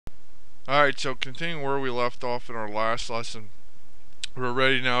Alright, so continuing where we left off in our last lesson, we're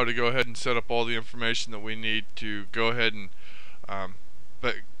ready now to go ahead and set up all the information that we need to go ahead and um,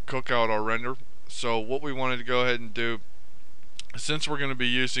 cook out our render. So what we wanted to go ahead and do, since we're going to be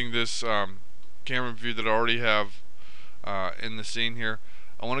using this camera view that I already have in the scene here,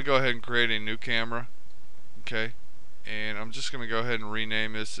 I want to go ahead and create a new camera. Okay, and I'm just going to go ahead and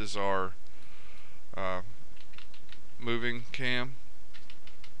rename this as our moving cam.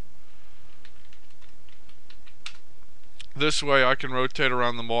 This way I can rotate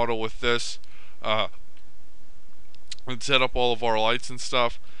around the model with this and set up all of our lights and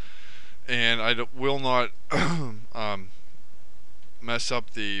stuff, and I will not mess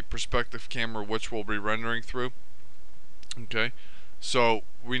up the perspective camera which we'll be rendering through. Okay, so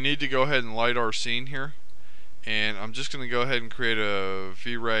we need to go ahead and light our scene here, and I'm just going to go ahead and create a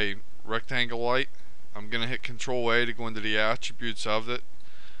VRay rectangle light. I'm going to hit Control A to go into the attributes of it,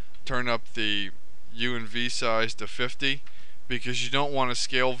 turn up the U and V size to 50, because you don't want to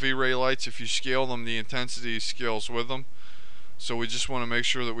scale VRay lights. If you scale them, the intensity scales with them. So we just want to make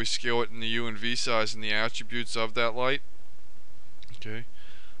sure that we scale it in the U and V size and the attributes of that light. Okay,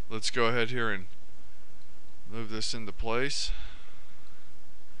 let's go ahead here and move this into place.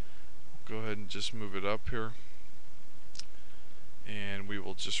 Go ahead and just move it up here, and we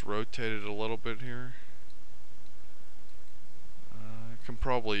will just rotate it a little bit here. I can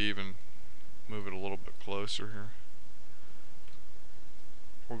probably even move it a little bit closer here.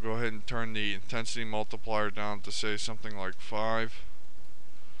 We'll go ahead and turn the intensity multiplier down to say something like 5.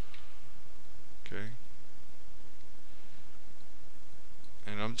 Okay.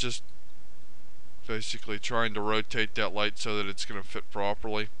 And I'm just basically trying to rotate that light so that it's going to fit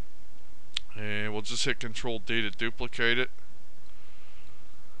properly. And we'll just hit Control D to duplicate it.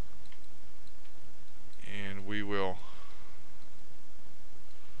 And we will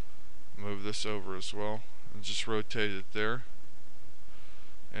move this over as well and just rotate it there.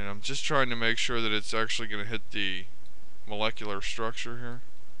 And I'm just trying to make sure that it's actually going to hit the molecular structure here.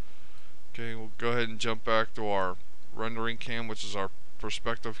 Okay, we'll go ahead and jump back to our rendering cam, which is our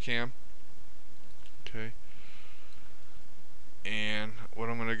perspective cam. Okay, and what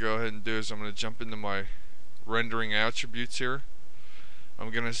I'm going to go ahead and do is I'm going to jump into my rendering attributes here. I'm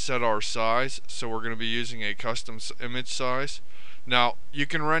going to set our size, so we're going to be using a custom image size. Now you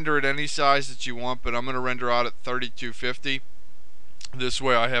can render at any size that you want, but I'm going to render out at 3250. This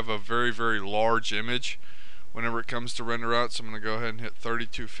way I have a very, very large image whenever it comes to render out. So I'm going to go ahead and hit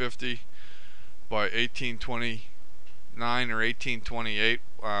 3250 by 1829 or 1828,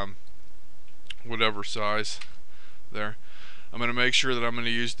 whatever size there. I'm going to make sure that I'm going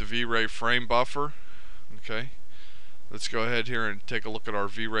to use the VRay frame buffer. Okay, let's go ahead here and take a look at our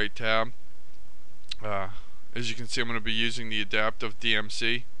VRay tab. As you can see, I'm going to be using the adaptive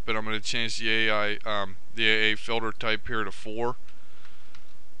DMC, but I'm going to change the AA filter type here to 4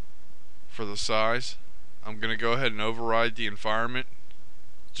 for the size. I'm going to go ahead and override the environment,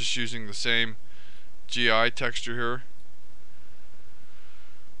 just using the same GI texture here.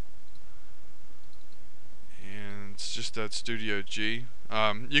 And it's just that Studio G.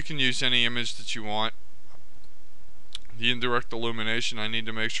 You can use any image that you want. The indirect illumination, I need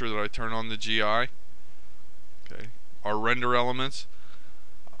to make sure that I turn on the GI. Okay. Our render elements,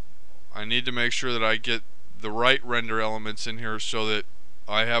 I need to make sure that I get the right render elements in here so that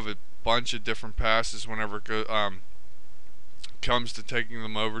I have a bunch of different passes whenever it comes to taking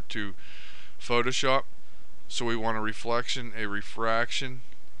them over to Photoshop. So we want a reflection, a refraction,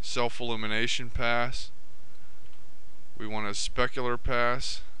 self-illumination pass. We want a specular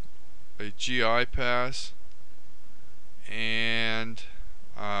pass, a GI pass, and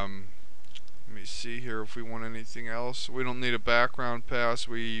let me see here if we want anything else. We don't need a background pass.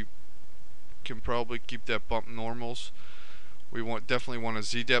 We can probably keep that bump normals. We definitely want a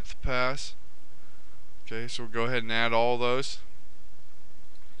Z-depth pass. Okay, so we'll go ahead and add all those.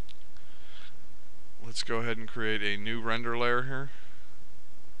 Let's go ahead and create a new render layer here.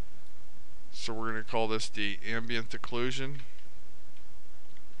 So we're going to call this the ambient occlusion.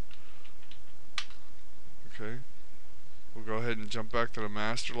 Okay, we'll go ahead and jump back to the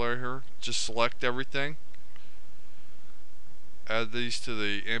master layer here. Just select everything. Add these to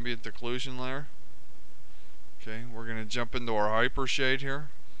the ambient occlusion layer. Okay, we're going to jump into our hyper shade here,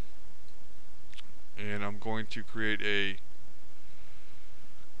 and I'm going to create a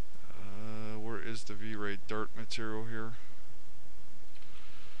where is the VRay dirt material here?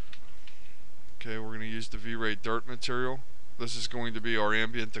 Okay, we're going to use the VRay dirt material. This is going to be our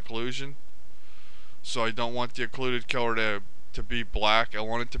ambient occlusion. So I don't want the occluded color to be black. I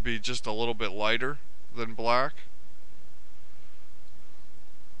want it to be just a little bit lighter than black.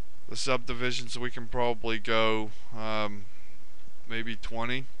 the subdivisions, we can probably go maybe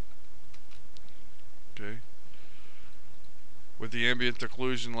 20. Okay. With the ambient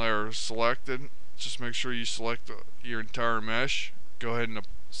occlusion layer selected, just make sure you select your entire mesh. Go ahead and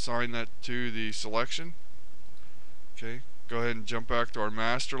assign that to the selection. Okay. Go ahead and jump back to our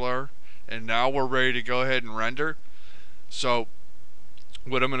master layer, and now we're ready to go ahead and render. So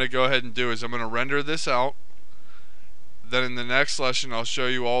what I'm going to go ahead and do is I'm going to render this out. Then in the next lesson I'll show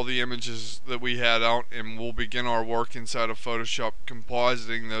you all the images that we had out, and we'll begin our work inside of Photoshop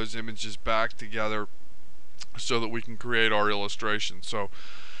compositing those images back together so that we can create our illustration. So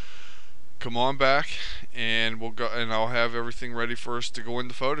come on back, and we'll go, and I'll have everything ready for us to go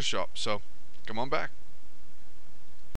into Photoshop. So come on back.